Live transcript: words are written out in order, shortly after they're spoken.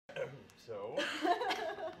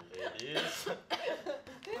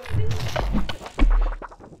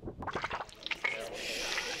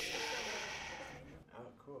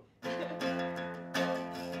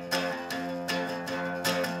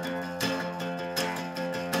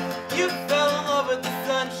You fell in love with the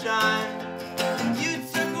sunshine. You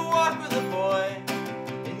took a walk with a boy,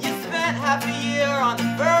 and you spent half a year on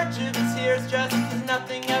the verge of tears just because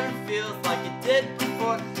nothing ever feels like it did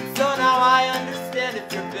before. So now I understand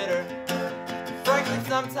if you're bitter. Frankly,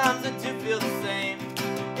 sometimes I do feel the same.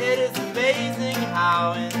 It is amazing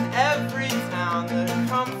how in every town the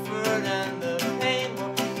comfort and the pain,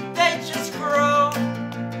 well, they just grow.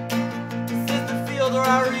 This is the field where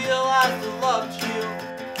I realized I loved you.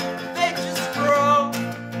 They just grow.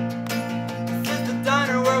 This is the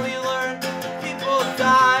diner where we learn people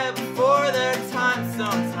die before their time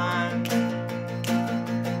sometimes.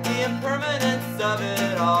 The impermanence of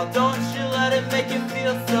it all, don't you let it make you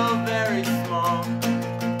feel so very small.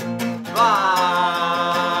 We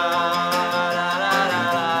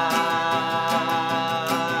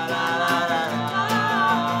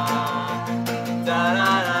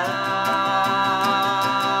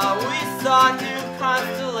saw new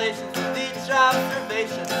constellations with each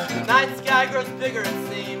observation. The night sky grows bigger it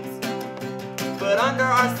seems, but under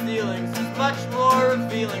our ceilings is much more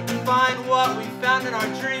revealing to find what we found in our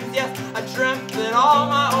dreams. Yes, I dreamt that all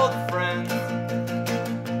my old friends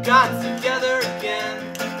got together again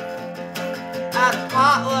at a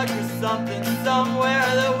potluck or something, somewhere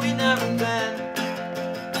that we never been.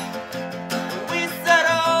 We said,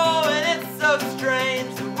 oh, and it's so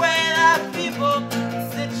strange the way that people,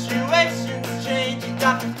 situations change. You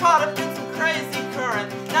got caught up in some crazy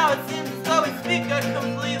current. Now it seems as though we speak a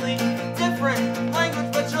completely different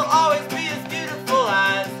language, but you'll always be as beautiful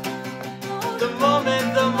as the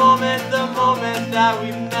moment that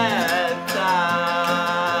we met.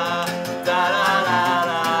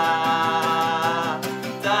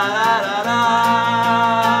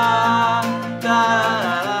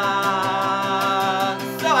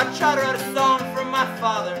 Try to write a song from my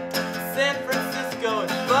father. San Francisco and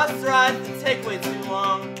bus rides that take way too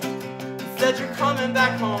long. He said you're coming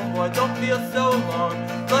back home, boy, don't feel so alone.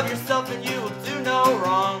 Love yourself and you will do no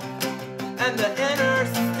wrong. And the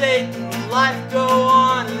interstate and life go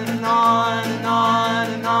on and on and on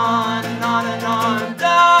and on and on and on. Da,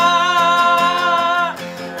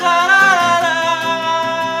 da, da, da,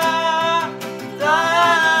 da, da,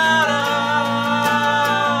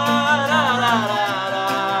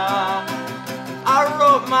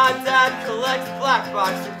 my dad collects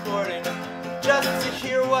blackbox recordings just to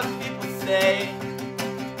hear what people say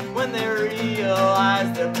when they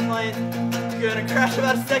realize their plane's gonna crash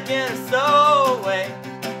about a second or so away.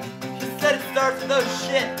 He said it starts with oh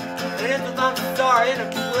shit, and it ends with I'm sorry, and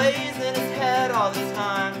it plays in his head all the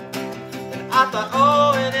time. And I thought,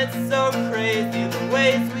 oh, and it's so crazy the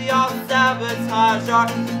ways we all sabotage our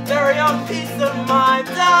very own peace of mind.